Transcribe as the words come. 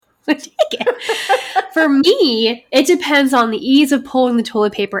For me, it depends on the ease of pulling the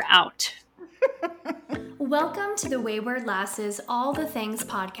toilet paper out. Welcome to the Wayward Lasses All the Things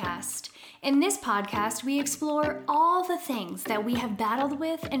podcast. In this podcast, we explore all the things that we have battled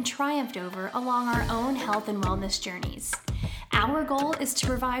with and triumphed over along our own health and wellness journeys. Our goal is to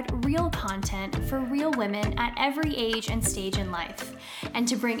provide real content for real women at every age and stage in life, and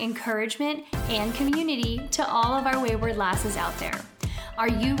to bring encouragement and community to all of our wayward lasses out there. Are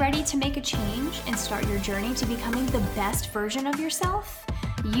you ready to make a change and start your journey to becoming the best version of yourself?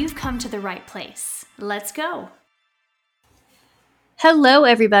 You've come to the right place. Let's go. Hello,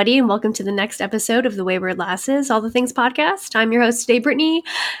 everybody, and welcome to the next episode of the Wayward Lasses All the Things podcast. I'm your host today, Brittany.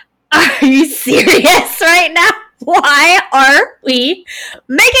 Are you serious right now? Why are we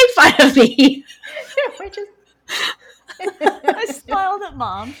making fun of me? I smiled at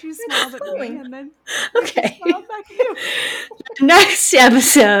Mom. She smiled at me, and then okay. smiled back at you. Next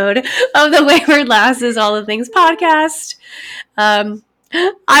episode of the Wayward Lasses All the Things podcast. I'm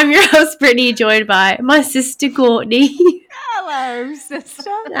your host, Brittany, joined by my sister, Courtney. Hello, sister.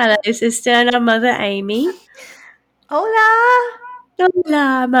 Hello, sister, and our mother, Amy. Hola.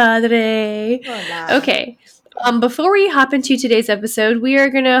 Hola, madre. Hola. Okay. Before we hop into today's episode, we are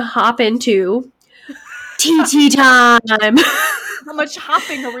going to hop into TT time. How much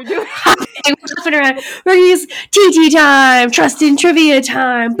hopping are we doing? Hopping around. We're going to use TT time. Trust in trivia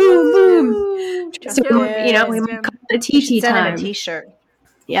time. Boom, boom. So, we might call it TT Send him time. a t-shirt.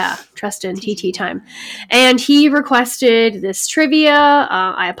 Yeah, trust in TT time. And he requested this trivia.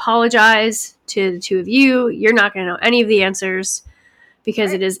 I apologize to the two of you. You're not going to know any of the answers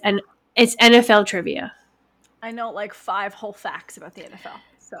because it's NFL trivia. I know like 5 whole facts about the NFL.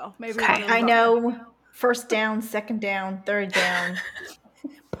 So maybe Okay. I know first down, second down, third down,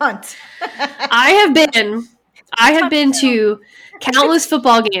 punt. I have been to countless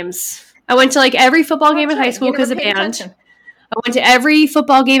football games. I went to like every football game in high school because of band. Attention. I went to every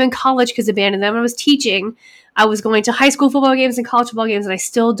football game in college because of band. And then when I was teaching, I was going to high school football games and college football games, and I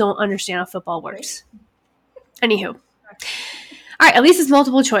still don't understand how football works. Anywho. All right, at least it's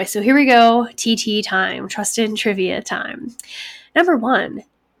multiple choice. So here we go. TT time. Trusted in trivia time. Number 1.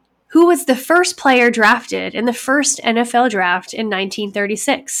 Who was the first player drafted in the first NFL draft in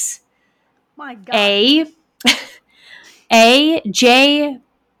 1936? My God. A. J.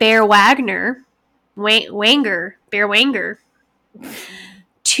 Bear Wagner. Bear Wanger.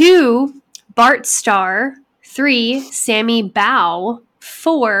 2. Bart Starr. 3. Sammy Bow.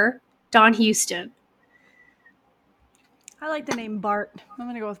 4. Don Houston. I like the name Bart. I'm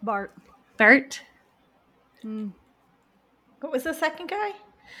going to go with Bart. Bart? What was the second guy?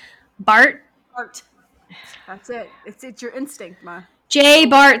 Bart? Bart. That's it. It's your instinct, Ma. J.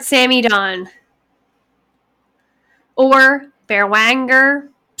 Bart, Sammy, Don. Or Bear Wanger,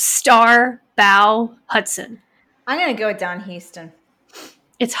 Starr, Bow, Hudson. I'm going to go with Don Houston.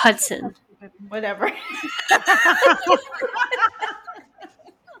 It's Hudson. Whatever.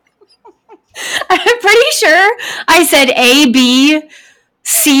 I'm pretty sure I said A, B,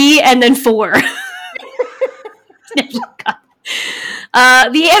 C, and then 4.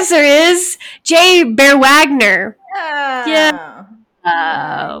 The answer is J. Bear Wagner. Yeah.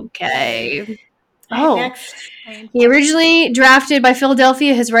 Okay. Oh. Next. He originally drafted by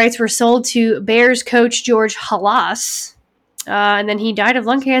Philadelphia. His rights were sold to Bears coach George Halas. And then he died of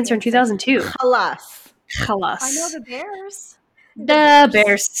lung cancer in 2002. Halas. Halas. I know the Bears. The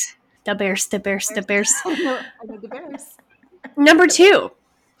Bears. I know the Bears. Number 2.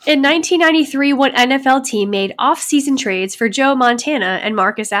 In 1993, what NFL team made off-season trades for Joe Montana and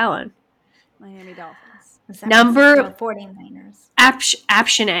Marcus Allen? Miami Dolphins. Number 49ers.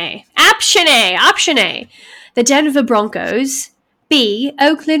 Option A. The Denver Broncos. B.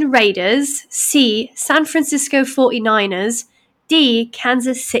 Oakland Raiders. C. San Francisco 49ers. D.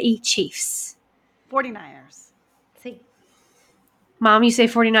 Kansas City Chiefs. 49ers. See. Mom, you say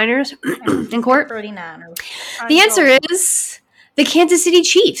 49ers in court? 49ers. The answer is the Kansas City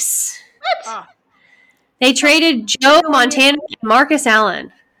Chiefs. What? They traded Joe Montana and Marcus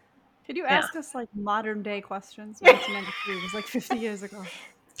Allen. Could you ask us like modern day questions? 1993 it was like 50 years ago.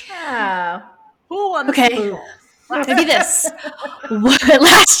 Oh. Who won the Okay. Super Bowl? Maybe this. What,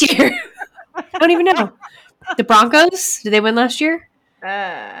 last year? I don't even know. The Broncos? Did they win last year?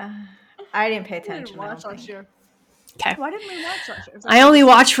 I didn't pay I attention. didn't watch last year. Okay. Why didn't we watch last year? I only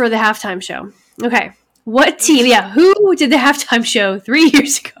watched for the halftime show. Okay. What team? Yeah, who did the halftime show 3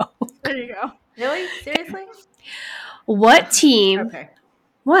 years ago? There you go. Really? Seriously? What team? Okay.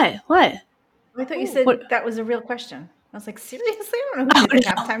 What? I thought you said What? that was a real question. I was like, seriously? I don't know who did the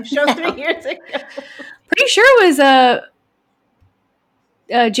halftime show 3 years ago. Pretty sure it was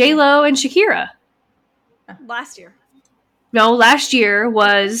J-Lo and Shakira. Last year. No, last year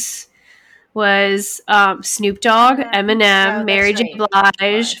was Snoop Dogg, Eminem, Oh, Mary that's J. right.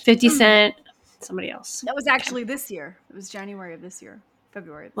 Blige, 50 Cent, somebody else. That was actually this year. It was January of this year.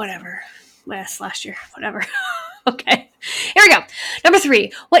 February of this year. Whatever. Last year. Whatever. Okay. Here we go. Number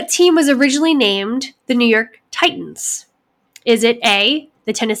 3. What team was originally named the New York Titans? Is it A,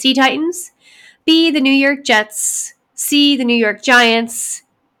 the Tennessee Titans, B, the New York Jets, C, the New York Giants,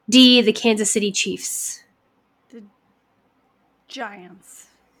 D, the Kansas City Chiefs? The Giants.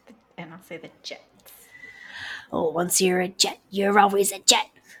 And I'll say the Jets. Oh, once you're a Jet, you're always a Jet.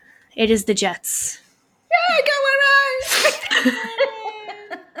 It is the Jets. Yeah, I got one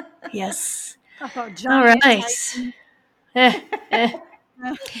right. Yes. I thought All Giants. right.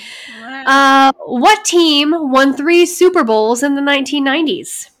 What team won 3 Super Bowls in the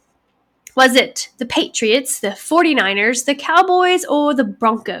 1990s? Was it the Patriots, the 49ers, the Cowboys, or the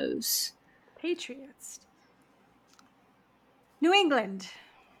Broncos? Patriots. New England.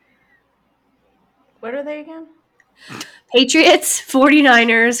 What are they again? Patriots,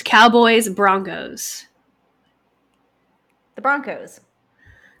 49ers, Cowboys, Broncos. The Broncos.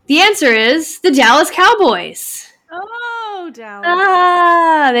 The answer is the Dallas Cowboys. Oh, Dallas.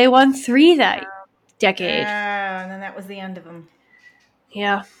 Ah, they won 3 that decade. And then that was the end of them.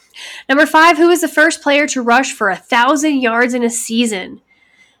 Yeah. Number 5, who was the first player to rush for 1,000 yards in a season?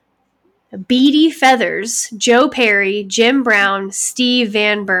 Beatty Feathers, Joe Perry, Jim Brown, Steve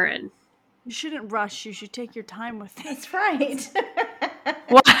Van Buren. You shouldn't rush. You should take your time with it. That's right.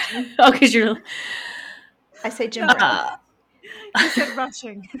 Why? Oh, because you're... I say Jim Brown. You said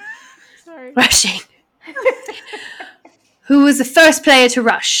rushing. Sorry. Rushing. Who was the first player to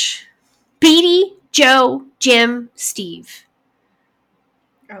rush? Beatty, Joe, Jim, Steve.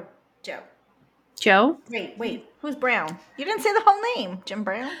 Oh, Joe. Joe? Wait. Who's Brown? You didn't say the whole name. Jim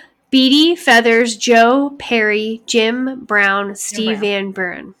Brown? Beatty, Feathers, Joe, Perry, Jim, Brown, Steve Brown. Van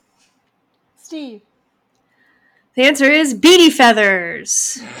Buren. Steve. The answer is Beatty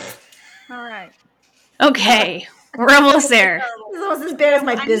Feathers. All right. Okay. We're almost there. This is almost as bad as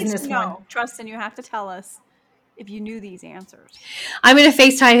my I business need to know. one. Trustin, you have to tell us if you knew these answers. I'm going to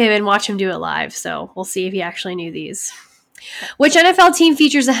FaceTime him and watch him do it live, so we'll see if he actually knew these. Which NFL team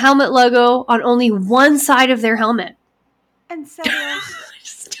features a helmet logo on only one side of their helmet? And so,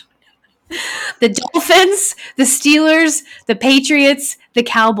 The Dolphins, the Steelers, the Patriots, the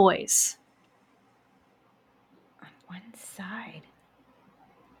Cowboys. On one side.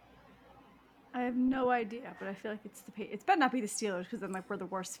 I have no idea, but I feel like it's it better not be the Steelers because then we're the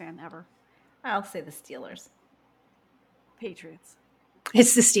worst fan ever. I'll say the Steelers. Patriots.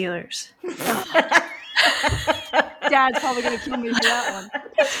 It's the Steelers. Dad's probably going to kill me for that one.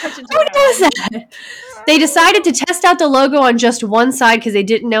 What was that? They decided to test out the logo on just one side because they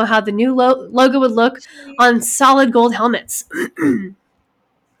didn't know how the new logo would look on solid gold helmets.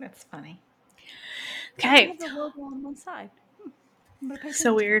 That's funny. Okay. Have the logo on one side.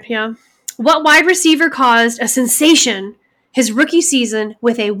 So weird, yeah. What wide receiver caused a sensation his rookie season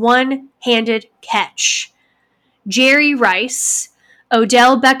with a one-handed catch? Jerry Rice,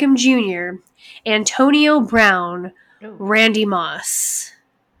 Odell Beckham Jr., Antonio Brown, Ooh. Randy Moss.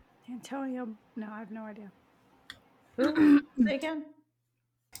 Antonio. No, I have no idea. Who? Say again.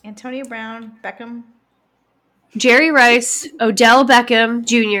 Antonio Brown, Beckham. Jerry Rice, Odell Beckham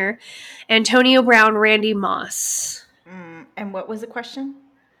Jr., Antonio Brown, Randy Moss. And what was the question?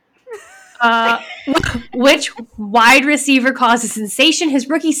 Which wide receiver caused a sensation his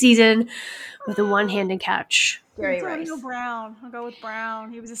rookie season with a one-handed catch? Jerry Antonio Rice. Brown. I'll go with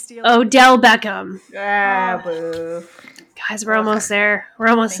Brown. He was a Steeler. Odell Beckham. Ah, boo. Guys, we're almost there. We're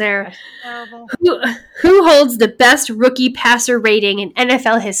almost there. God. Terrible. Who holds the best rookie passer rating in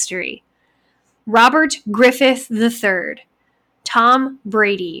NFL history? Robert Griffith III, Tom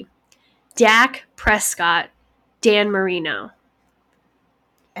Brady, Dak Prescott, Dan Marino.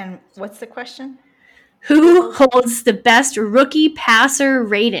 And what's the question? Who holds the best rookie passer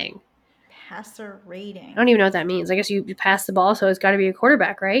rating? Passer rating. I don't even know what that means. I guess you pass the ball, so it's got to be a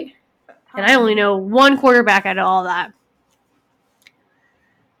quarterback, right? And I only know one quarterback out of all that.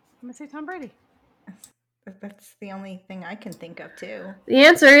 I'm going to say Tom Brady. That's the only thing I can think of, too. The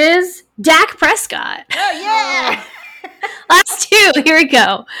answer is Dak Prescott. Oh, yeah! Last two. Here we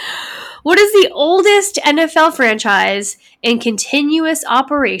go. What is the oldest NFL franchise in continuous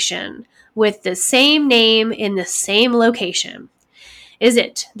operation with the same name in the same location? Is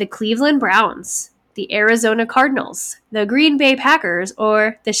it the Cleveland Browns, the Arizona Cardinals, the Green Bay Packers,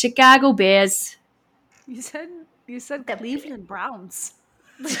 or the Chicago Bears? You said Cleveland Browns.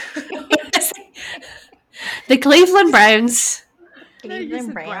 The Cleveland Browns, No, you Cleveland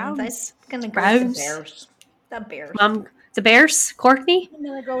said Browns. Browns. I'm gonna go Browns. with the Bears. The Bears. The Bears? Courtney? I'm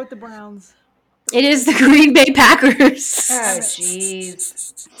gonna go with the Browns. It is the Green Bay Packers. Oh,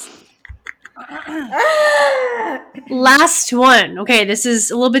 jeez. Ah! Last one. Okay, this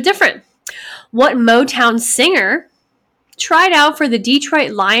is a little bit different. What Motown singer tried out for the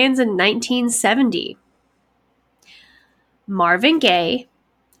Detroit Lions in 1970? Marvin Gaye,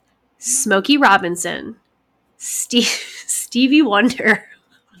 Smokey Robinson, Stevie Wonder,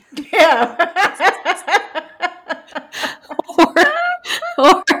 Yeah.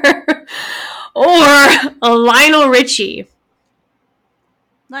 or Lionel Richie.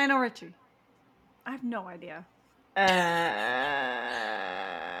 Lionel Richie. I have no idea.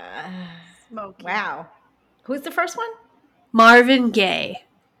 Smokey. Wow. Who's the first one? Marvin Gaye.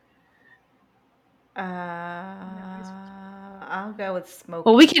 I'll go with Smokey.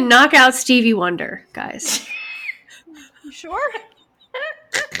 Well, we can knock out Stevie Wonder, guys. You sure?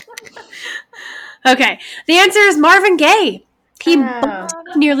 Okay, the answer is Marvin Gaye. He bulked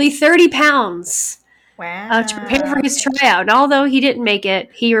up nearly 30 pounds to prepare for his tryout. And although he didn't make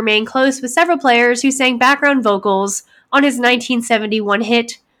it, he remained close with several players who sang background vocals on his 1971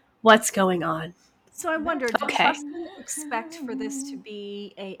 hit, What's Going On? So I wonder, did Okay. Justin expect for this to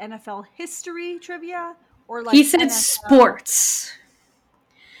be a NFL history trivia? Or like He said NFL? sports.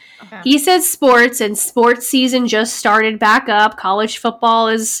 Okay. He said sports, and sports season just started back up. College football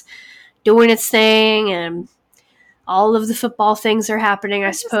is doing its thing, and all of the football things are happening, I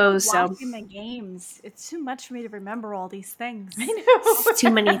I'm just suppose. So watching the games. It's too much for me to remember all these things. I know. it's too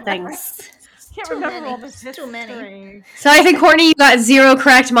many things. Can't Too remember many. all this history. Too many. So I think, Courtney, you got 0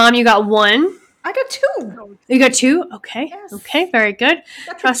 correct. Mom, you got 1. I got 2. You got 2? Okay. Yes. Okay, very good. I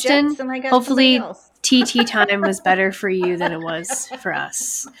got the Trustin, Jets and I got hopefully somebody else. TT time was better for you than it was for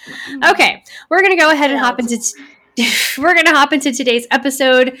us. Okay, we're gonna go ahead and hop into today's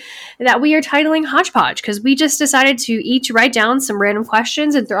episode that we are titling Hodgepodge because we just decided to each write down some random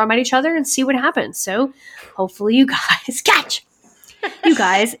questions and throw them at each other and see what happens. So hopefully you guys catch. You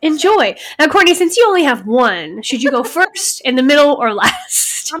guys enjoy. Now, Courtney, since you only have 1, should you go first, in the middle, or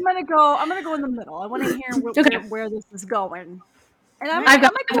last? I'm gonna go in the middle. I want to hear where this is going. And I've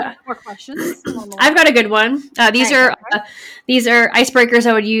got more questions. I've got a good one. These are icebreakers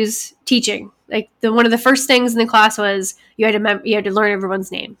I would use teaching. Like one of the first things in the class was you had to learn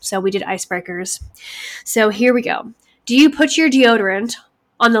everyone's name. So we did icebreakers. So here we go. Do you put your deodorant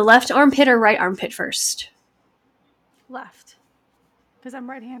on the left armpit or right armpit first? left, because I'm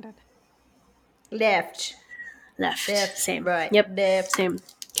right-handed. Left. Same. Right. Yep. Left. Same.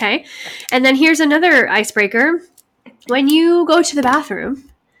 Okay. And then here's another icebreaker. When you go to the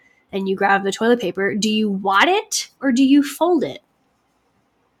bathroom and you grab the toilet paper, do you wad it or do you fold it?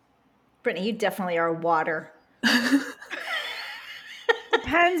 Brittany, you definitely are water.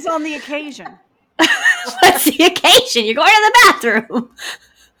 Depends on the occasion. What's the occasion? You're going to the bathroom.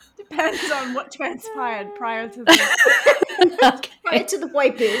 Depends on what transpired prior to the Okay. Right to the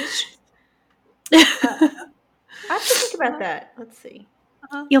wipage. I have to think about that. Let's see.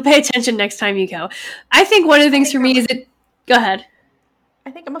 You'll pay attention next time you go. I think one of the things for me is it. Go ahead.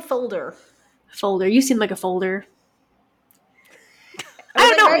 I think I'm a folder. Folder. You seem like a folder.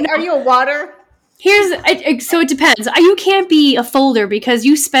 I don't know. Are you a water? So it depends. You can't be a folder because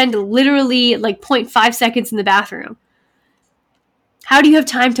you spend literally like 0.5 seconds in the bathroom. How do you have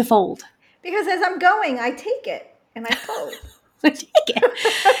time to fold? Because as I'm going, I take it and I fold. Take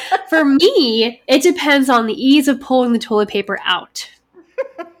it. For me, it depends on the ease of pulling the toilet paper out.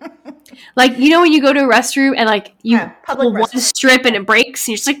 Like, you know when you go to a restroom and like you pull one strip and it breaks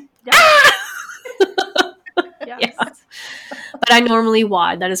and you're just like, ah! Yes. Yeah. But I normally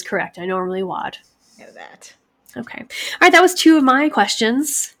wad. That is correct. I normally wad. I know that. Okay. All right, that was 2 of my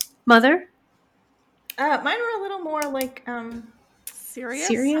questions. Mother? Mine were a little more like Serious?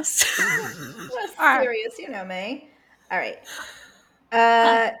 Serious? right. serious, you know me. All right.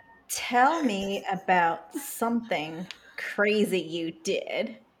 Tell me about something crazy you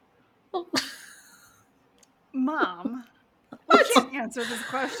did. Mom, I can't answer this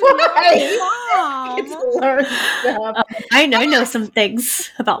question. Why? Mom, It's learned stuff. I know some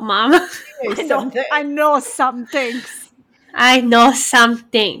things about Mom. I know some things. I know some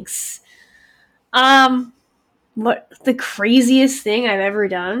things. What the craziest thing I've ever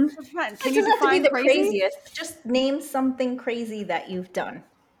done? Can It you doesn't have to be define the crazy? craziest. Just name something crazy that you've done.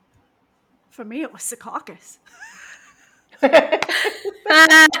 For me, it was Secaucus. I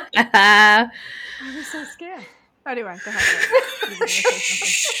I was so scared. Anyway, go ahead.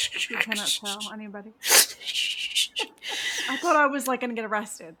 You cannot tell anybody. I thought I was like going to get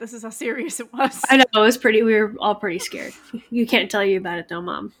arrested. This is how serious it was. I know, it was pretty. We were all pretty scared. You can't tell you about it though,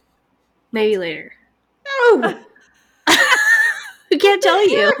 Mom. Maybe later. No. I can't tell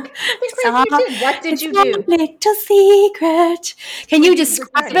you. What did you do? Little secret. Can you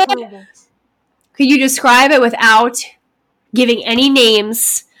describe it? Could you describe it without giving any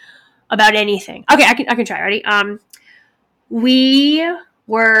names about anything? Okay, I can try. Ready? We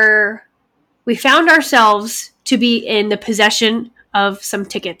found ourselves to be in the possession of some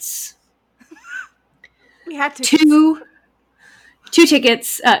tickets. We had to two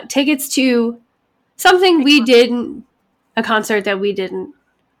tickets. Tickets to something we didn't. A concert that we didn't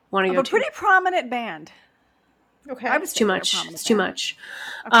want to go to. A pretty prominent band. Okay. It's too much. It's too much.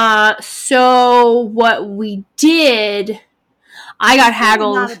 Okay. So what we did, I got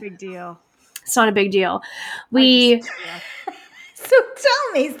haggled. Not a big deal. It's not a big deal. So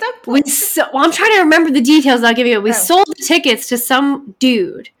tell me, stop. I'm trying to remember the details. I'll give you. We sold the tickets to some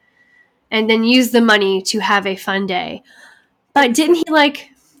dude, and then used the money to have a fun day. But didn't he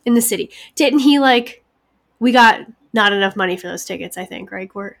in the city? Didn't he we got not enough money for those tickets? I think, right?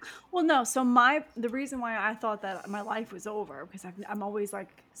 Well, no. So the reason why I thought that my life was over, because I'm always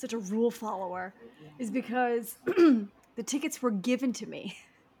such a rule follower, is because the tickets were given to me.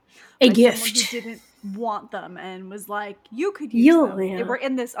 A gift. Someone who didn't want them and was like, you could use them. Yeah. They were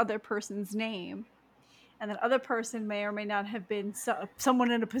in this other person's name. And that other person may or may not have been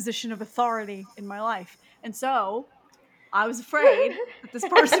someone in a position of authority in my life. And so I was afraid that this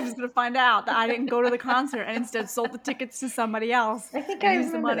person was going to find out that I didn't go to the concert and instead sold the tickets to somebody else. I think I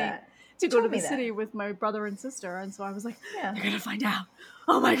used the money to go to the city with my brother and sister. And so I was like, they're going to find out.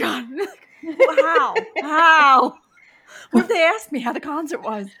 Oh my God. How? What if they asked me how the concert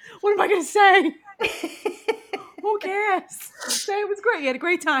was? What am I going to say? Who cares? Say it was great. You had a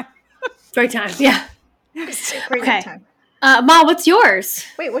great time. Great time. Yeah. Great time. Ma, what's yours?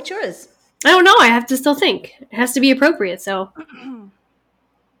 Wait, what's yours? I don't know. I have to still think. It has to be appropriate, so.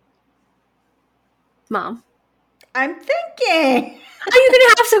 Mom. I'm thinking. How are you going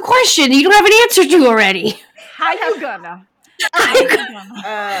to have some question you don't have an answer to already? How you gonna?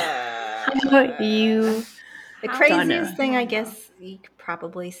 The craziest thing, I guess, you could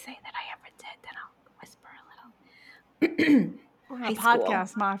probably say that I ever did, then I'll whisper a little. We're on a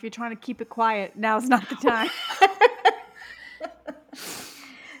podcast, Ma. If you're trying to keep it quiet, now's not the time.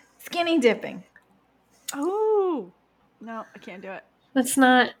 Skinny dipping. Oh, no, I can't do it. That's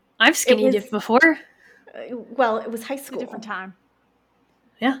not. I've skinny dipped before. Well, it was high school. It's a different time.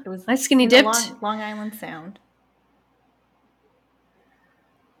 Yeah, I skinny dipped. Long Island Sound.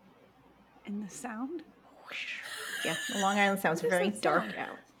 In the sound? Yeah, the Long Island Sound is very dark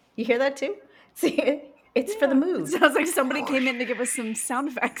out. You hear that too? See, it's for the mood. It sounds like somebody came in to give us some sound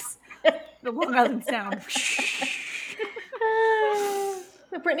effects. The Long Island Sound.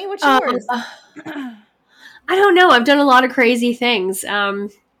 Brittany, what's yours? I don't know. I've done a lot of crazy things.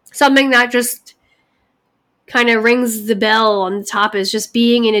 Something that just kind of rings the bell on the top is just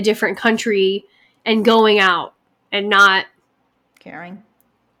being in a different country and going out and not caring.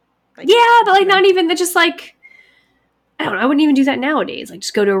 But not even just I don't know. I wouldn't even do that nowadays.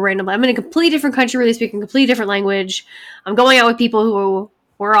 Just go to a random. I'm in a completely different country where they speak a completely different language. I'm going out with people who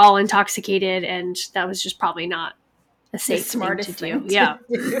were all intoxicated, and that was just probably not a safe thing to do. Yeah.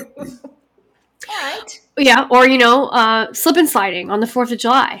 All right. Yeah, or slip and sliding on the 4th of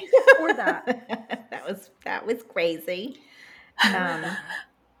July. Or that. That was crazy.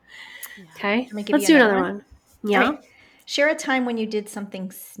 Okay. Let's do another one. Yeah. Okay. Share a time when you did something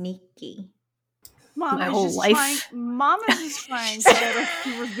sneaky. My whole life. Mom is just trying to get us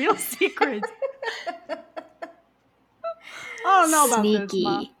to reveal secrets. I don't know about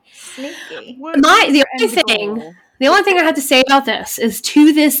sneaky. This, Mom. Sneaky. The only thing I have to say about this is,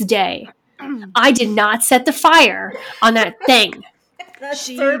 to this day, I did not set the fire on that thing.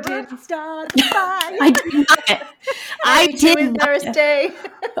 She didn't start the fire. I did not. I did not. Thursday.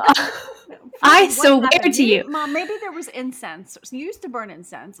 I swear to you. Mom, maybe there was incense. You used to burn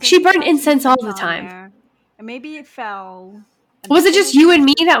incense. She burned incense all the time. And maybe it fell. Was it just you and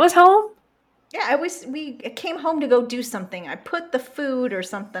me that was home? Yeah, we came home to go do something. I put the food or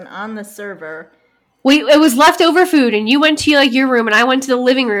something on the server. It was leftover food, and you went to your room, and I went to the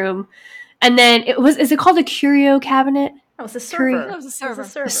living room, and then is it called a curio cabinet? No, it's a server. It was a server.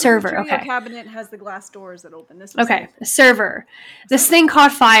 A server, okay. The cabinet has the glass doors that open. This was a server. This thing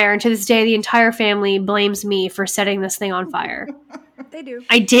caught fire, and to this day, the entire family blames me for setting this thing on fire. They do.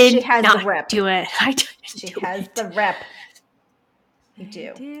 I did she has not the rep. do it. She has the rep. You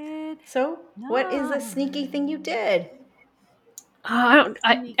do. did. So, what is a sneaky thing you did?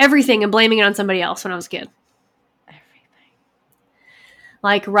 Everything and blaming it on somebody else when I was a kid. Everything.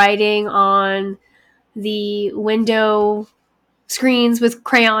 Like writing on the window screens with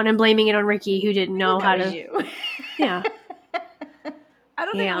crayon and blaming it on Ricky, who didn't know how to. You. Yeah. I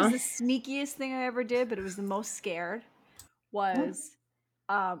don't think it was the sneakiest thing I ever did, but it was the most scared. Was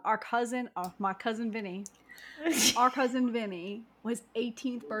my cousin Vinny. Our cousin Vinny was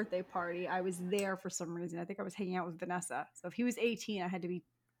 18th birthday party. I was there for some reason. I think I was hanging out with Vanessa. So if he was 18, I had to be,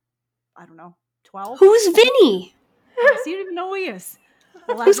 I don't know, 12. Who's Vinny? So you don't even know who he is.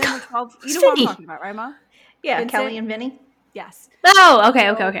 11 or 12. You know what I'm talking about, right, Ma? Yeah, Vincent? Kelly and Vinny. Yes. Oh,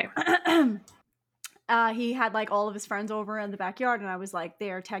 okay. He had like all of his friends over in the backyard, and I was like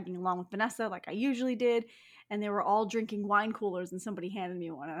there tagging along with Vanessa like I usually did, and they were all drinking wine coolers, and somebody handed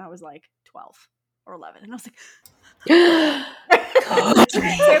me one, and I was like 12 or 11, and I was like, I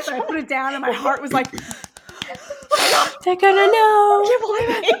put it down, and my heart was like, they're gonna know. I can't believe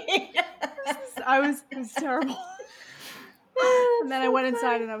it. It was terrible. And then I went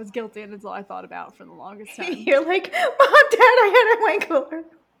inside, and I was guilty, and it's all I thought about for the longest time. You're like, Mom, Dad, I had a wine cooler.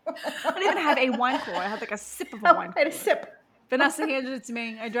 I didn't even have a wine cooler. I had like a sip of a wine cooler. I had a sip. Vanessa handed it to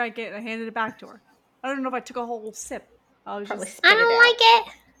me. I drank it, and I handed it back to her. I don't know if I took a whole sip. I was Probably just, spit I don't like it.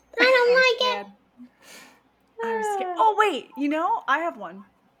 I don't like it. I was scared. Oh wait, I have one.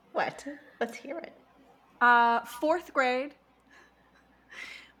 What? Let's hear it. 4th grade.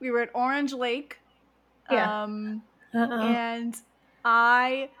 We were at Orange Lake. Yeah. And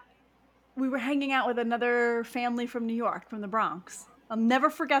we were hanging out with another family from New York, from the Bronx. I'll never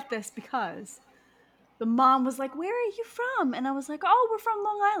forget this because the mom was like, "Where are you from?" And I was like, "Oh, we're from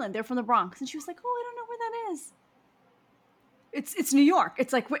Long Island. They're from the Bronx." And she was like, "Oh, I don't know where that is." It's New York.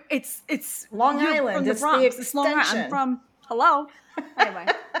 It's like it's Long Island. From the It's Bronx. the It's Long Island. extension. I'm from. Hello. Anyway.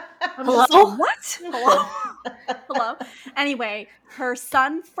 Hello? What? Hello. Anyway, her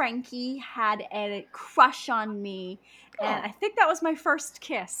son Frankie had a crush on me, and I think that was my first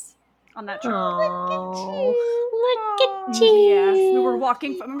kiss on that trip. Oh, look at you. Yes, we were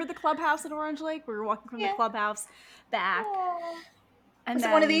walking. Remember the clubhouse at Orange Lake? We were walking from the clubhouse back. And Was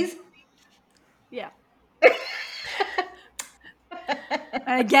then, it one of these? Yeah.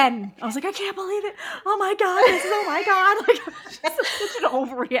 And again, I was like, I can't believe it. Oh my God, oh my God. Like, I was just such an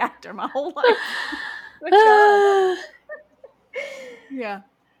overreactor my whole life. Yeah.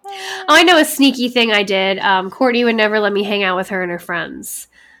 Oh, I know a sneaky thing I did. Courtney would never let me hang out with her and her friends.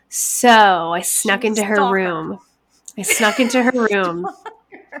 So I snuck into her room. I snuck into her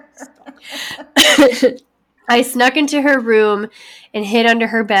room and hid under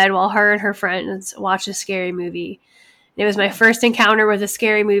her bed while her and her friends watched a scary movie. It was my first encounter with a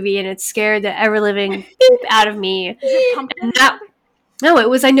scary movie, and it scared the ever-living beep out of me. No, it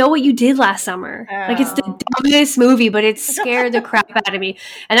was I Know What You Did Last Summer. Oh. Like, it's the dumbest movie, but it scared the crap out of me.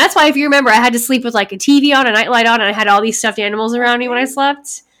 And that's why, if you remember, I had to sleep with, like, a TV on, a nightlight on, and I had all these stuffed animals around me when I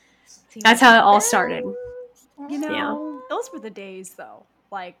slept. That's how it all started. Those were the days, though.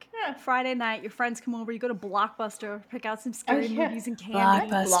 Like, Friday night, your friends come over, you go to Blockbuster, pick out some scary movies and candy.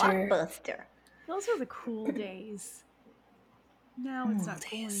 Blockbuster. Those were the cool days. Now it's not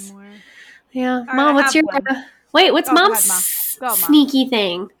cool anymore. Yeah. Right, Mom, what's your... what's Mom's sneaky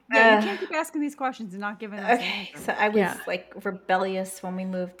thing? Yeah, you can't keep asking these questions and not giving us an answer. So I was, rebellious when we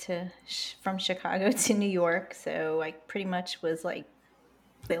moved from Chicago to New York. So I pretty much was like,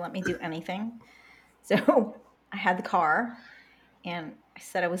 they let me do anything. So I had the car, and I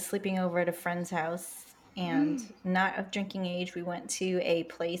said I was sleeping over at a friend's house, and not of drinking age, we went to a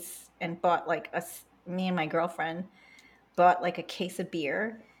place and bought me and my girlfriend bought like a case of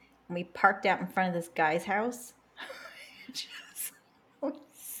beer, and we parked out in front of this guy's house. We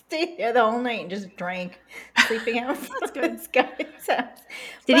stayed there the whole night and just drank, sleeping out in front of this guy's house.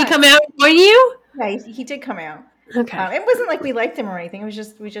 Did he come out and join you? Yeah, he did come out. Okay. It wasn't like we liked him or anything. It was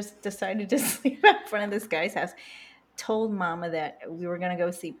just we just decided to sleep out in front of this guy's house. Told Mama that we were going to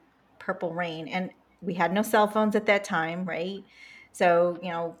go see Purple Rain, and we had no cell phones at that time, right? So,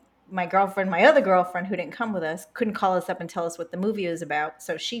 my other girlfriend who didn't come with us, couldn't call us up and tell us what the movie was about.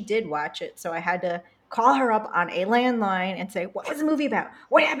 So she did watch it. So I had to call her up on a landline and say, what was the movie about?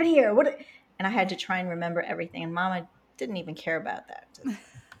 What happened here? And I had to try and remember everything. And Mama didn't even care about that.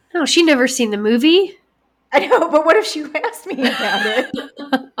 Oh, she never seen the movie? I know, but what if she asked me about it?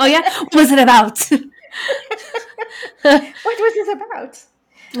 Oh, yeah? What was it about? What was this about?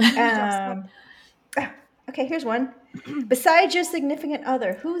 Okay, here's one. Besides your significant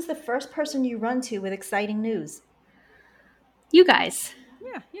other, who's the first person you run to with exciting news? You guys.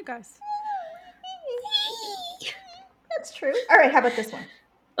 Yeah, you guys. That's true. All right, how about this one?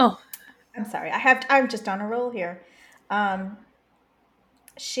 Oh, I'm sorry. I'm just on a roll here. Um,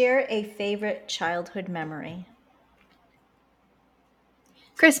 share a favorite childhood memory.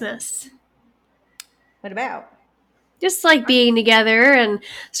 Christmas. What about? Just like being together and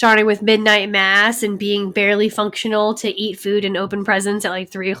starting with midnight mass and being barely functional to eat food and open presents at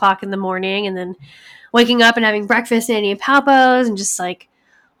like 3 o'clock in the morning, and then waking up and having breakfast in Annie and Papa's, and just like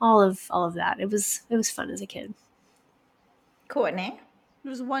all of that. It was fun as a kid. Courtney. There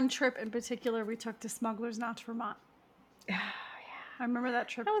was one trip in particular we took to Smuggler's Notch, Vermont. I remember that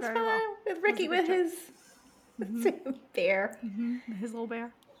trip That was very fun well. with Ricky with his bear. His little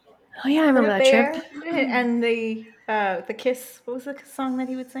bear. Oh yeah, I remember that bear. trip. And the kiss. What was the song that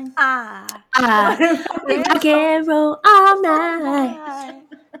he would sing? If I can roll all night.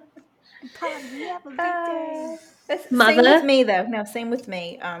 Mother? Same with me though. No, same with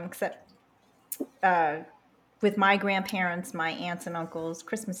me. Except with my grandparents, my aunts and uncles,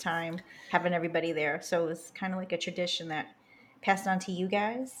 Christmas time, having everybody there. So it was kind of like a tradition that passed on to you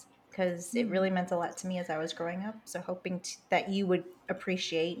guys because it really meant a lot to me as I was growing up. So hoping that you would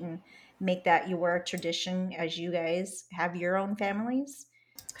appreciate and make that your tradition as you guys have your own families.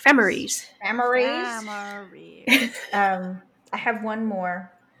 Memories. I have one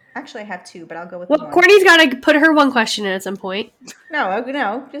more. Actually, I have two, but I'll go with Well, one. Courtney's got to put her one question in at some point. No,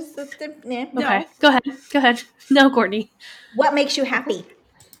 just yeah. Okay, go ahead. No, Courtney. What makes you happy?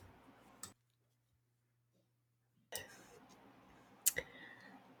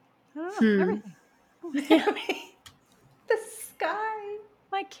 Everything. The sky.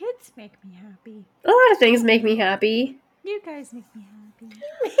 My kids make me happy. A lot of things make me happy. You guys make me happy.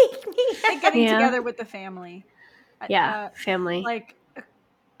 Make me happy. And getting together with the family. Family. Like,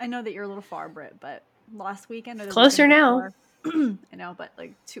 I know that you're a little far, Britt, but last weekend or the Closer weekend now. before, I know, but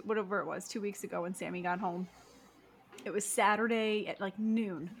like whatever it was, 2 weeks ago when Sammy got home, it was Saturday at like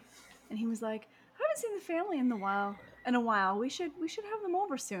noon, and he was like, "I haven't seen the family in a while. We should have them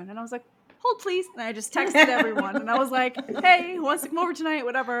over soon." And I was like, "Hold please," and I just texted everyone, and I was like, "Hey, who wants to come over tonight?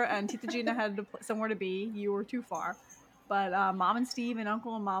 Whatever." And Tita Gina had somewhere to be. You were too far, but Mom and Steve and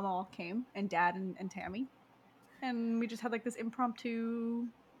Uncle and Mom all came, and Dad and Tammy, and we just had like this impromptu.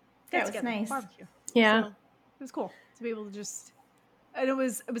 That was nice. Barbecue. Yeah. So it was cool to be able to just, and it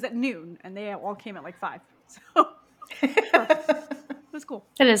was at noon, and they all came at like 5. So it was cool.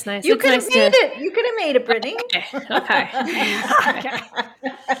 It is nice. You It's could have nice made it. You could have made it, Brittany. Okay. Okay.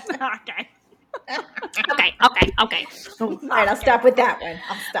 All right, I'll stop with that one.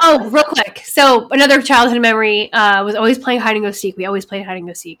 Oh, real quick. So another childhood memory was always playing hide and go seek. We always played hide and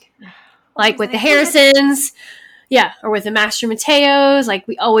go seek, like with the Harrisons. Yeah, or with the Master Mateos. Like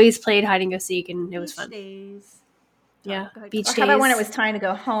we always played hide and go seek, and it was fun. Days. Yeah, Or beach days. how about when it was time to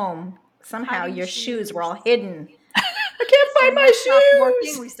go home? Somehow your shoes were all hidden. I can't find my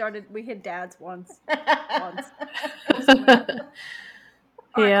shoes. We hid Dad's once.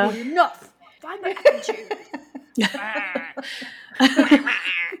 Yeah. Enough. Find my fucking shoes.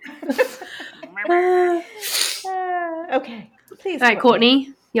 Okay. Please. All right,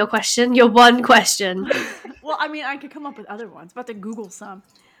 Courtney, your question. Your one question. Well, I mean, I could come up with other ones. About to Google some.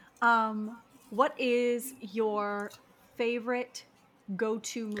 What is your favorite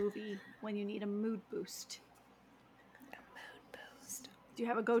go-to movie when you need a mood boost? Do you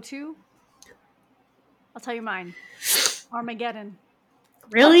have a go-to? I'll tell you mine. Armageddon.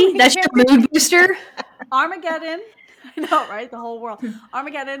 Really? That's your mood booster? Armageddon. I know, right? The whole world.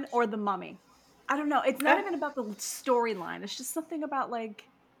 Armageddon or The Mummy. I don't know. It's not even about the storyline. It's just something about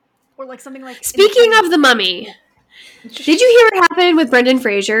something like. Speaking of The Mummy, did you hear what happened with Brendan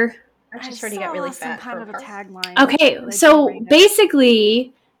Fraser? I just heard he got really some fat. kind of a tagline. Okay, so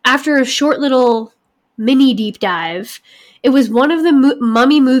basically, after a short little mini deep dive, it was one of the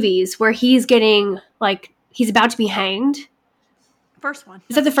Mummy movies where he's getting he's about to be hanged. First one.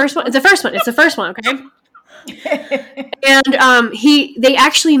 Is that the first one? It's the first one. It's the first one. Okay. And they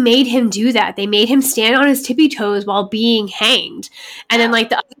actually made him do that. They made him stand on his tippy toes while being hanged, and then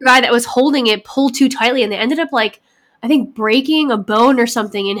the other guy that was holding it pulled too tightly, and they ended up I think breaking a bone or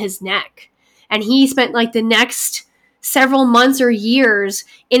something in his neck. And he spent the next several months or years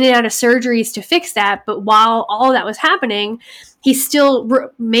in and out of surgeries to fix that. But while all that was happening, he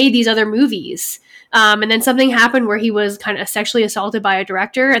still made these other movies. And then something happened where he was kind of sexually assaulted by a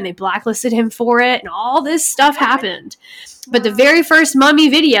director, and they blacklisted him for it, and all this stuff happened. But the very first Mummy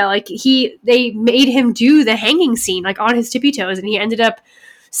video, they made him do the hanging scene on his tippy toes, and he ended up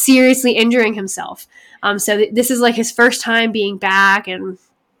seriously injuring himself. So this is his first time being back and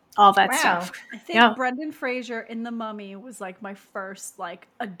all that stuff. I think Brendan Fraser in The Mummy was my first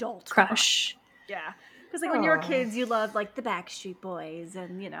adult crush. Yeah. Because like when you're Aw. kids, you loved like the Backstreet Boys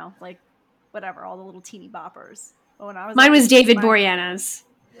and like whatever, all the little teeny boppers. But when I was Mine was David mine- Boreanaz.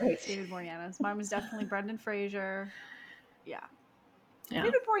 It's David Boreanaz. Mine was definitely Brendan Fraser. Yeah. Yeah.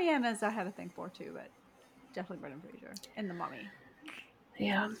 David Boreanaz I had a thing for too, but definitely Brendan Fraser and The Mummy.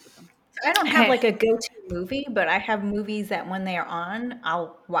 Yeah. I don't have Okay. like a go-to movie, but I have movies that when they are on,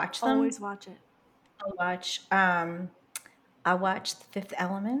 I'll watch them. Always watch it. I'll watch The Fifth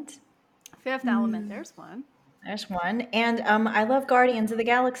Element. Fifth Element. There's one. There's one. And I love Guardians of the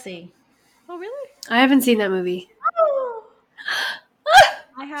Galaxy. Oh really? I haven't seen that movie. Oh.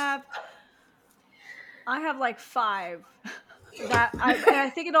 I have like 5 that and I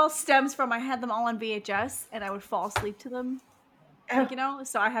think it all stems from I had them all on VHS and I would fall asleep to them. Like,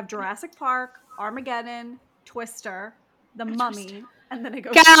 so I have Jurassic Park, Armageddon, Twister, The Mummy, and The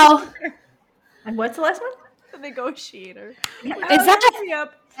Negotiator. Gal. And what's the last one? The Negotiator. Is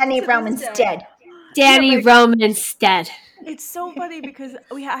that Danny Roman's dead. Danny Roman's dead? It's so funny because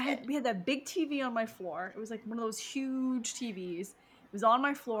we had that big TV on my floor. It was like one of those huge TVs. It was on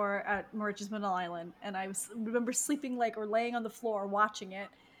my floor at Mauritius Middle Island, and I remember sleeping or laying on the floor watching it,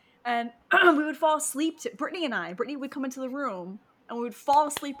 and we would fall asleep. Brittany would come into the room, and we would fall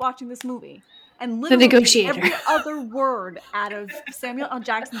asleep watching this movie. And literally Negotiator. every other word out of Samuel L.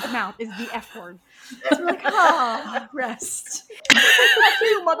 Jackson's mouth is the F word. So we're like, rest. Fuck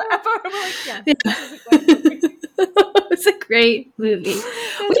you, mother effer. I'm like, yeah. It's a great movie.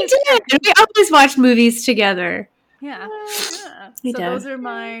 We did. We always watched movies together. Yeah. We So did. those are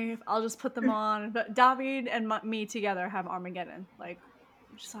I'll just put them on. But David and me together have Armageddon. Like,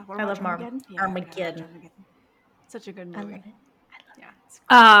 just like, I love Armageddon. Yeah, Armageddon. Such a good movie. I love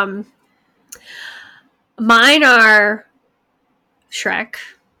it. Yeah. Mine are Shrek.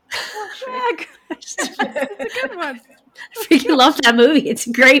 Shrek. It's a good one. I freaking love that movie. It's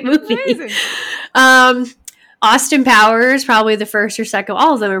a great movie. Amazing. Austin Powers, probably the first or second.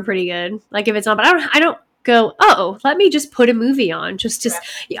 All of them are pretty good. Like if it's on, but I don't go, oh, let me just put a movie on.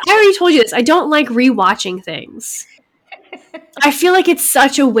 I already told you this. I don't like rewatching things. I feel like it's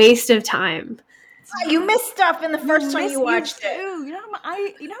such a waste of time. You missed stuff in the first time you watched it. You know how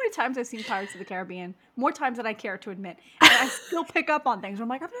many times I've seen Pirates of the Caribbean? More times than I care to admit. And I still pick up on things. I'm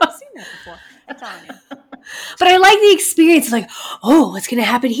like, I've never seen that before. I'm telling you. But I like the experience. Like, oh, what's gonna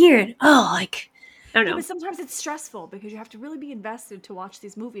happen here? And I don't know. But sometimes it's stressful because you have to really be invested to watch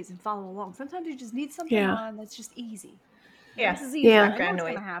these movies and follow along. Sometimes you just need something on that's just easy. Yeah. This is easy. Yeah. I know what's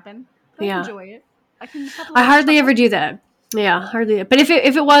going to happen. I enjoy it. I hardly ever do that. Yeah, hardly. But if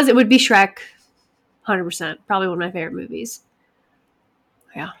it was, it would be Shrek. 100%. Probably one of my favorite movies.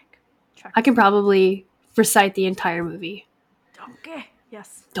 Yeah. Shrek. I can probably recite the entire movie. Donkey.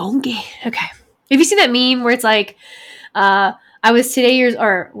 Yes. Donkey. Okay. Have you seen that meme where it's like, I was today years,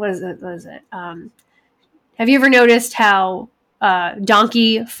 or what is it? Have you ever noticed how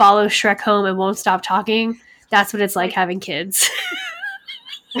Donkey follows Shrek home and won't stop talking? That's what it's like having kids.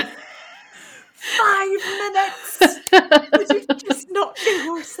 5 minutes. Would you just not be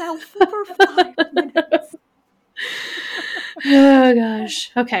yourself for 5 minutes? Oh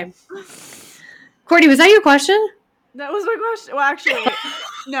gosh. Okay. Courtney, was that your question? That was my question. Well, actually,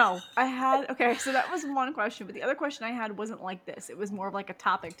 no. So that was one question, but the other question I had wasn't like this. It was more of like a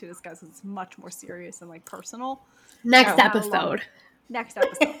topic to discuss. It's much more serious and like personal. Next episode. Next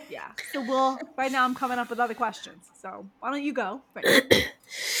episode, yeah. So right now I'm coming up with other questions. So why don't you go? Right.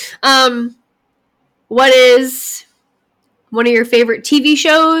 What is one of your favorite TV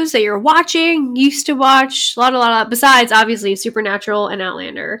shows that you're watching, used to watch, a lot, besides obviously Supernatural and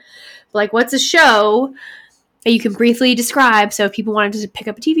Outlander? Like, what's a show that you can briefly describe so if people wanted to pick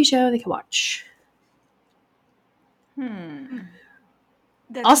up a TV show, they can watch?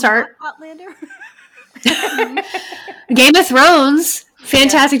 I'll start. Outlander. Game of Thrones,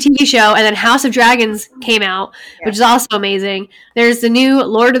 fantastic TV show, and then House of Dragons came out, which is also amazing. There's the new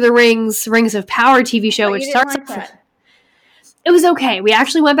Lord of the Rings, Rings of Power TV show, which starts. It was okay. We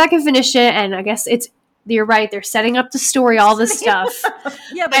actually went back and finished it, and I guess you're right. They're setting up the story, all this stuff.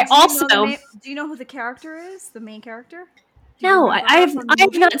 Yeah, but do you know who the character is? The main character? No, I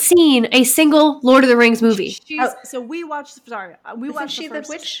have not seen a single Lord of the Rings movie. So we watched. Sorry, we watched the first.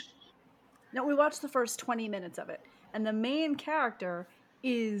 The witch? No, we watched the first 20 minutes of it, and the main character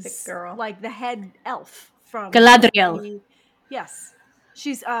is the girl, like the head elf from Galadriel. Yes,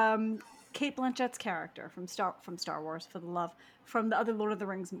 she's Kate Blanchett's character from Star Wars, for the love, from the other Lord of the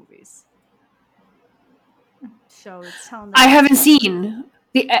Rings movies. So it's telling. I haven't seen.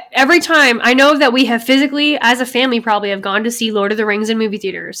 Every time I know that we have physically, as a family, probably have gone to see Lord of the Rings in movie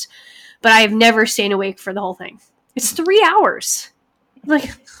theaters, but I have never stayed awake for the whole thing. It's 3 hours.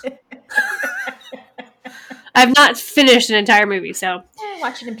 Like, I've not finished an entire movie, so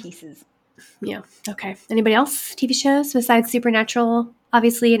Watch it in pieces. yeah. Okay. Anybody else? TV shows besides Supernatural?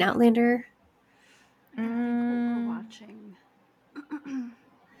 Obviously, an Outlander. I think we're watching.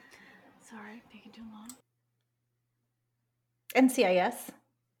 Sorry, taking too long. NCIS.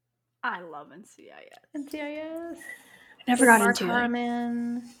 I love NCIS. NCIS. I never got Mark into it.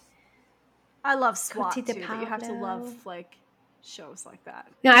 Harmon. I love SWAT Coty too, but you have to DePablo. love like shows like that.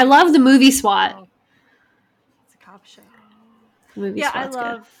 Yeah, I love the movie SWAT. It's a cop show. The movie Yeah, SWAT's I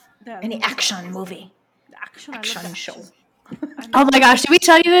good. love that. Any action movie. The action. I love Action that show. Oh my gosh, did we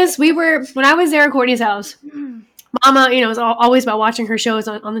tell you this? We were, when I was there at Courtney's house, Mama, was always about watching her shows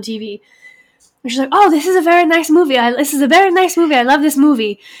on the TV. And she's like, oh, this is a very nice movie. This is a very nice movie. I love this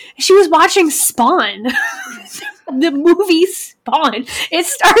movie. And she was watching Spawn. The movie Spawn. It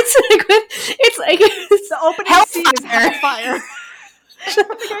starts like with, it's like, The opening scene is Hellfire.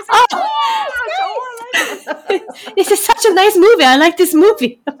 This is such a nice movie. I like this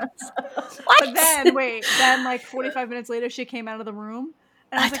movie. What? But then like 45 minutes later, she came out of the room,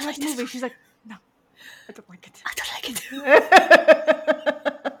 and I was like, "What's the movie?" She's like, "No, I don't like it. I don't like it.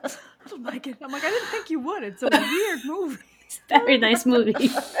 I don't like it." I'm like, "I didn't think you would. It's a weird movie. It's a very nice movie.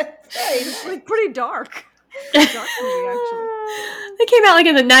 It's like pretty dark. Dark movie, actually." It came out like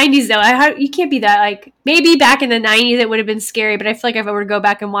in the 90s though. You can't be that like, maybe back in the 90s it would have been scary, but I feel like if I were to go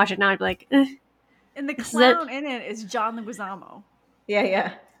back and watch it now, I'd be like, eh. And the clown in it is John Leguizamo.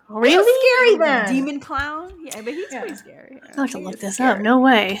 Yeah. Really? Scary then. Demon clown? Yeah, but he's pretty scary. Yeah. I'll have to look this up. No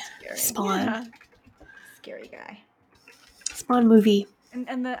way. Scary. Spawn. Yeah. Scary guy. Spawn movie.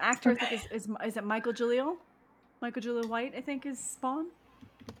 And the actor I think is it Michael Julio? Michael Julio White, I think, is Spawn.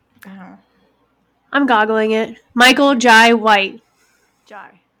 Oh. I'm goggling it. Michael Jai White.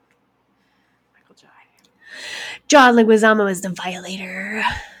 Michael Jai. John Leguizamo is the Violator.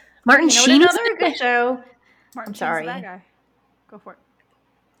 Martin You know Sheen is another good show? Martin I'm sorry. Sheen's the bad guy. Go for it.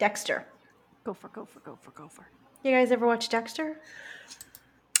 Dexter. Go for it. You guys ever watch Dexter?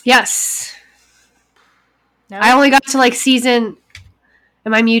 Yes. No. I only got to like season.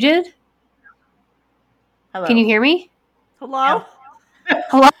 Am I muted? Hello. Can you hear me? Hello?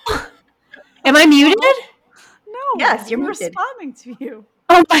 Hello? Am I muted? No. Yes, you're I'm muted. responding to you.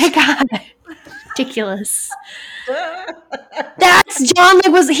 Oh my god. Ridiculous. That's John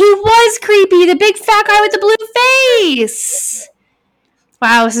Leguizamo. He was creepy. The big fat guy with the blue face.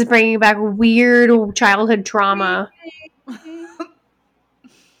 Wow, this is bringing back weird childhood trauma.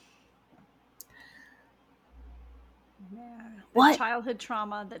 What? The childhood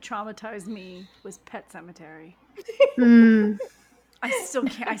trauma that traumatized me was Pet Sematary. Hmm. I still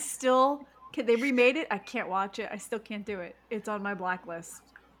can't. They remade it. I can't watch it. I still can't do it. It's on my blacklist.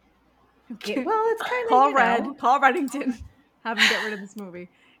 Yeah, well, it's kind of Paul Reddington. Have him get rid of this movie.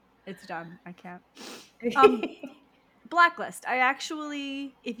 It's done. I can't. Blacklist. I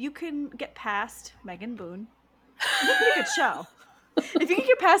actually, if you can get past Megan Boone, it's a pretty good show. If you can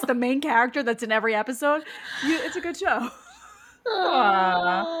get past the main character that's in every episode, it's a good show.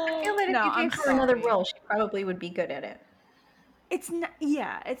 I feel that if you I'm gave her another sorry. role, she probably would be good at it. It's not.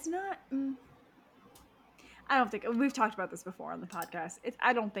 Yeah, it's not. I don't think we've talked about this before on the podcast.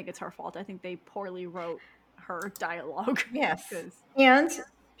 I don't think it's her fault. I think they poorly wrote her dialogue. Yes. 'Cause And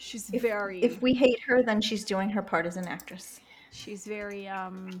she's if we hate her, then she's doing her part as an actress. She's very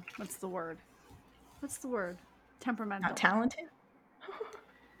what's the word? Temperamental. Not talented.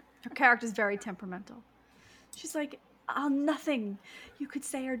 Her character's very temperamental. She's like, nothing you could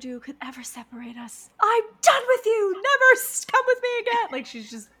say or do could ever separate us. I'm done with you. Never come with me again. Like she's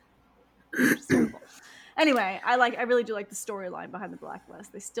just terrible. Anyway, I really do like the storyline behind the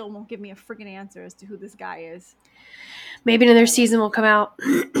blacklist. They still won't give me a freaking answer as to who this guy is. Maybe another season will come out.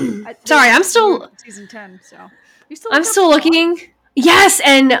 Sorry, I'm still season 10. So I'm still looking. Yes,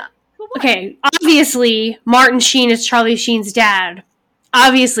 and okay, obviously Martin Sheen is Charlie Sheen's dad.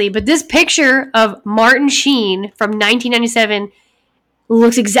 Obviously, but this picture of Martin Sheen from 1997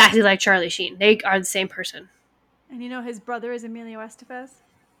 looks exactly like Charlie Sheen. They are the same person. And his brother is Emilio Estevez?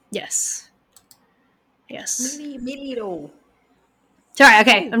 Yes. Milito. Sorry,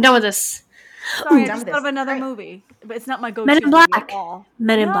 okay, I'm done with this. Sorry, I done just with thought of this. another Right. movie, but it's not my go-to Men in movie Black. at all.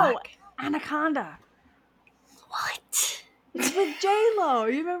 Men in Black. Anaconda. What? It's with J-Lo.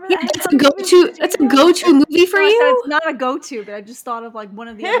 You remember Yeah, that? that's a go-to. That's a go-to movie for No, I said you. it's not a go-to, but I just thought of like one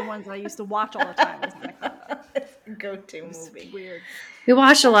of the other ones that I used to watch all the time. It was like, Go-to movie. weird. We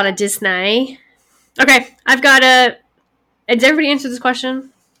watched a lot of Disney. Okay, I've got a. Did everybody answer this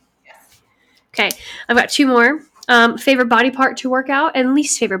question? Yes. Okay, I've got two more. Favorite body part to work out and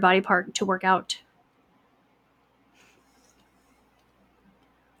least favorite body part to work out.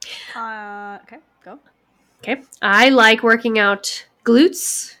 Okay, go. Okay. I like working out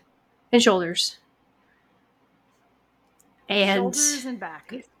glutes and shoulders. And Shoulders and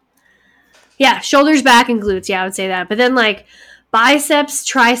back. yeah, shoulders, back, and glutes. Yeah, I would say that. But then like biceps,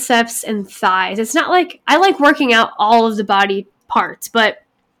 triceps, and thighs. It's not like I like working out all of the body parts, but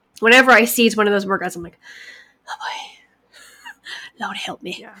whenever I see it's one of those workouts, I'm like, oh boy, Lord help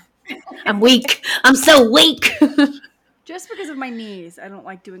me. Yeah. I'm weak. I'm so weak. Just because of my knees, I don't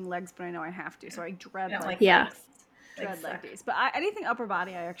like doing legs, but I know I have to, so I dread I don't leg, like Yeah. legs. dread Legs leg suck. days. But anything upper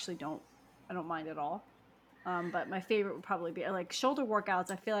body, I actually don't mind at all. But my favorite would probably be like shoulder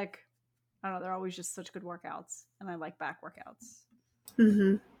workouts. I feel like I don't know, they're always just such good workouts, and I like back workouts.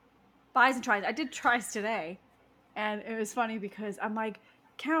 Mm-hmm. Buys and tries. I did tries today, and it was funny because I'm like,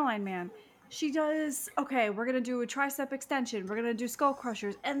 Caroline, man, she does okay. We're gonna do a tricep extension. We're gonna do skull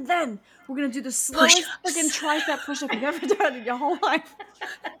crushers, and then we're gonna do the slowest freaking tricep push-up you've ever done in your whole life.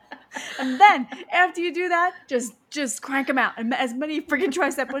 And then after you do that, just crank them out and as many freaking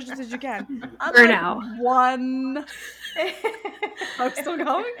tricep pushes as you can. I'm Burn like out. one. I'm still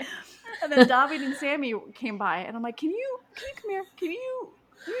going. And then David and Sammy came by, and I'm like, "Can you come here? Can you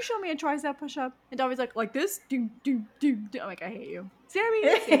show me a tricep push up?" And David's like this. Do do do do. I'm like, I hate you, Sammy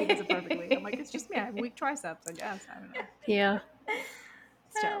does it perfectly. I'm like, it's just me. I have weak triceps, I guess. I don't know. Yeah.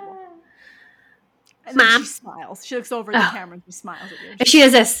 It's terrible. And then Mom. she smiles. She looks over at the camera and she smiles at you. And she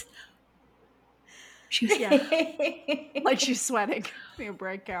does this. She's Like she's sweating. Give me a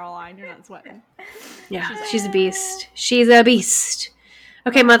break, Caroline. You're not sweating. yeah, she's a beast. She's a beast.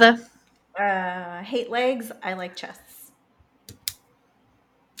 Okay, mother. Hate legs. I like chests.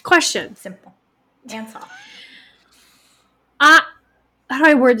 Question. Simple and soft. How do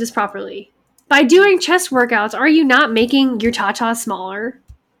I word this properly? By doing chest workouts, are you not making your tatas smaller?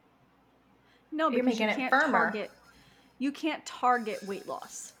 No, You're because making you it can't firmer. target. You can't target weight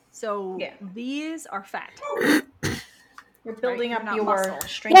loss. So Yeah. these are fat. You're building Right? up Not your muscle.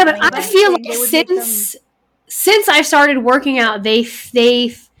 strength. Yeah, but I feel like They would make since I started working out, they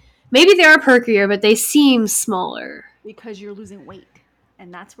maybe they are perkier, but they seem smaller. because you're losing weight,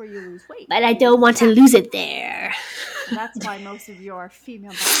 and that's where you lose weight. But I You don't lose want to fat. lose it there. And that's why most of your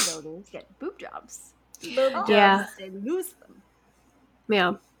female bodybuilders get boob jobs. Boob jobs. Yeah. They lose them.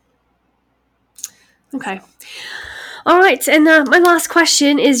 Yeah. Okay. All right, and my last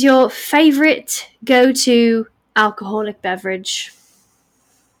question is your favorite go-to alcoholic beverage.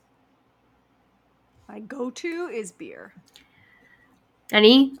 My go-to is beer.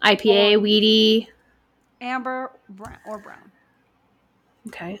 Any? IPA, wheaty? Amber or brown.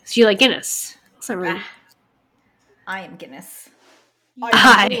 Okay. So you like Guinness. That's not really... I am Guinness.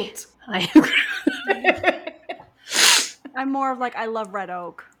 I I'm more of like, I love Red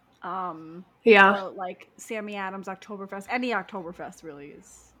Oak. yeah. Or like Sammy Adams Oktoberfest. Any Oktoberfest really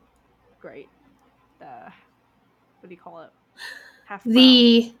is great. What do you call it? Half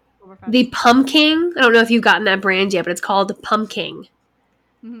The Oktoberfest. Pumpkin. I don't know if you've gotten that brand yet, but it's called Pumpkin.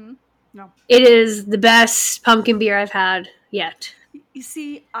 Mm-hmm. No. It is the best pumpkin beer I've had yet. You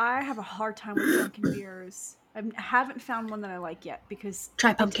see, I have a hard time with pumpkin beers. I haven't found one that I like yet because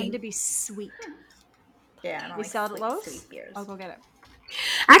Try they pumpkin. tend to be sweet. Yeah, I don't We like sell it at Lowe's? sweet beers. I'll go get it.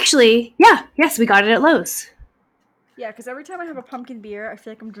 Actually, yeah. Yes, we got it at Lowe's. Yeah, because every time I have a pumpkin beer, I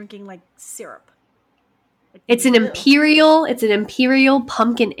feel like I'm drinking like syrup. Like, It's an imperial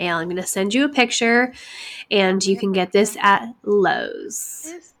pumpkin ale. I'm going to send you a picture, and you can get this at Lowe's.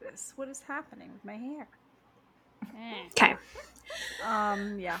 What is this? What is happening with my hair? Okay.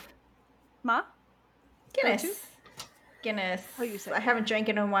 Yeah. Ma? Guinness. Guinness. Oh, you said I haven't drank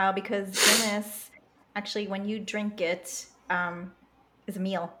it in a while because Guinness, actually, when you drink it, is a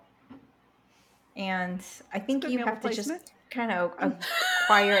meal. And I think you have to just kind of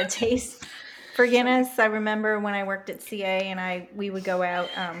acquire a taste for Guinness. I remember when I worked at CA and we would go out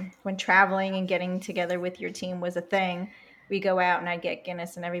when traveling and getting together with your team was a thing. We go out and I'd get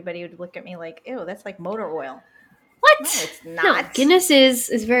Guinness and everybody would look at me like, ew, that's like motor oil. What? No, it's not. No, Guinness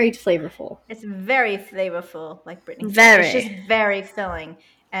is very flavorful. It's very flavorful, like Brittany said. Very. It's just very filling.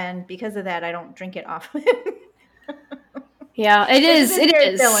 And because of that, I don't drink it often. Yeah, it is. It very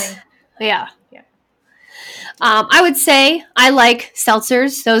is. filling. Yeah. Yeah. I would say I like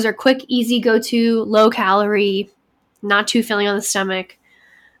seltzers. Those are quick, easy go-to, low calorie, not too filling on the stomach.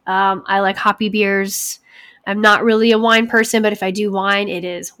 I like hoppy beers. I'm not really a wine person, but if I do wine, it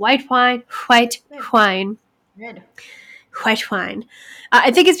is white wine. Red. White wine.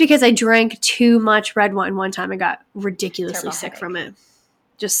 I think it's because I drank too much red wine one time. I got ridiculously Terrible sick headache. from it.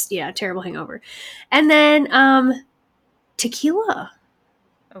 Just, yeah, terrible hangover. And then tequila.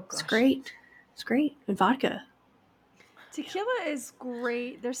 Oh, gosh. It's great. It's great. And vodka. Tequila is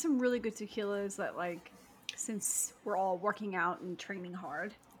great. There's some really good tequilas that like since we're all working out and training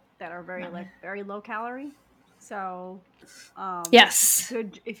hard, that are very low calorie. So, Yes.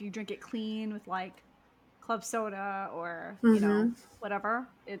 good if you drink it clean with like club soda or whatever.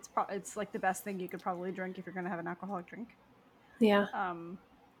 It's like the best thing you could probably drink if you're gonna have an alcoholic drink. Yeah.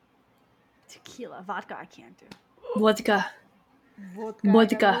 Tequila, vodka, I can't do. Vodka. I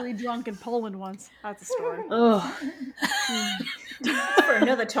got really drunk in Poland once. That's a story. Oh. For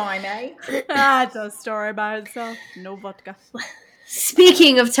another time, eh? That's a story by itself. No vodka.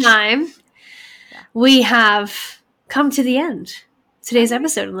 Speaking of time, we have come to the end of today's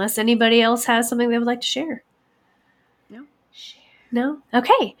episode, unless anybody else has something they would like to share. No?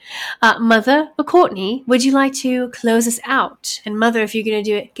 Okay. Mother or Courtney, would you like to close us out? And Mother, if you're going to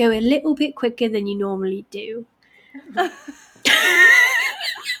do it, go a little bit quicker than you normally do. And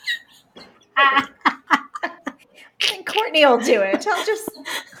Courtney will do it. I'll just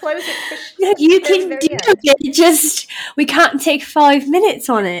close it. You can do it. Just, we can't take 5 minutes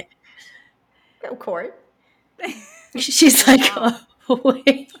on it. Go, Court. She's like, oh,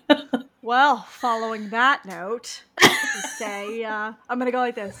 wait. Well, following that note, say, I'm going to go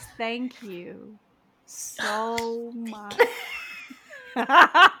like this. Thank you so much.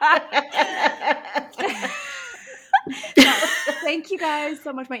 Thank you guys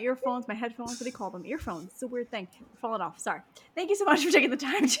so much. My earphones, my headphones, what do you call them? Earphones. It's a weird thing. Falling off. Sorry. Thank you so much for taking the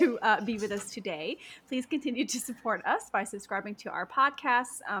time to be with us today. Please continue to support us by subscribing to our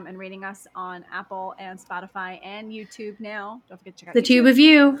podcasts and rating us on Apple and Spotify and YouTube now. Don't forget to check out The Tube of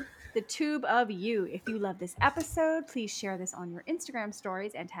You. The Tube of You. If you love this episode, please share this on your Instagram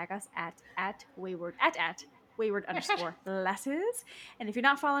stories and tag us at wayward _lasses. And if you're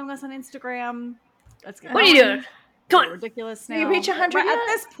not following us on Instagram, let's get What are you doing? Come on. Ridiculous now. You reach 100 At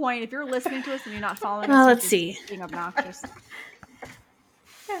this point, if you're listening to us and you're not following us, Well, let's see. Being obnoxious.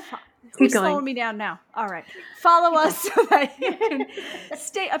 Keep Who's going. slowing me down now? All right. Follow us so that you can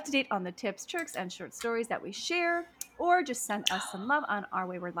stay up to date on the tips, tricks, and short stories that we share, or just send us some love on our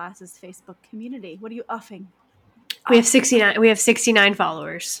Wayward Lasses Facebook community. What are you uffing? We have 69. We have 69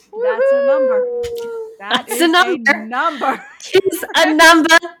 followers. That's a number. That's a number. It's a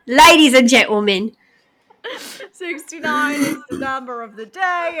number, ladies and gentlemen. 69 is the number of the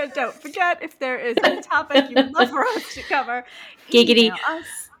day. And don't forget, if there is a topic you would love for us to cover, Giggity. email us.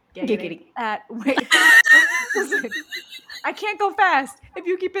 Giggity. Listen, I can't go fast if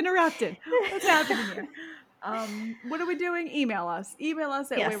you keep interrupting. What's happening here? What are we doing? Email us. Email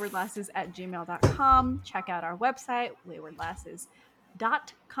us at waywardlasses@gmail.com. Check out our website,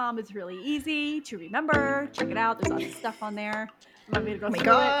 waywardlasses.com. It's really easy to remember. Check it out. There's lots of stuff on there. I'm not going to go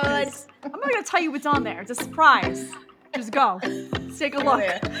through it. I'm not going to tell you what's on there. It's a surprise. Just go. Let's take a look.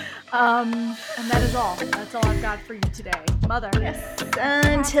 And that is all. That's all I've got for you today. Mother. Yes.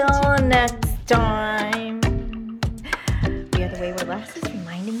 Until next time. We are the Wayward Lasses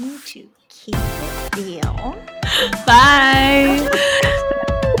reminding you to keep it real. Bye.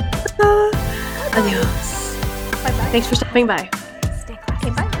 Adios. Bye-bye. Thanks for stopping by.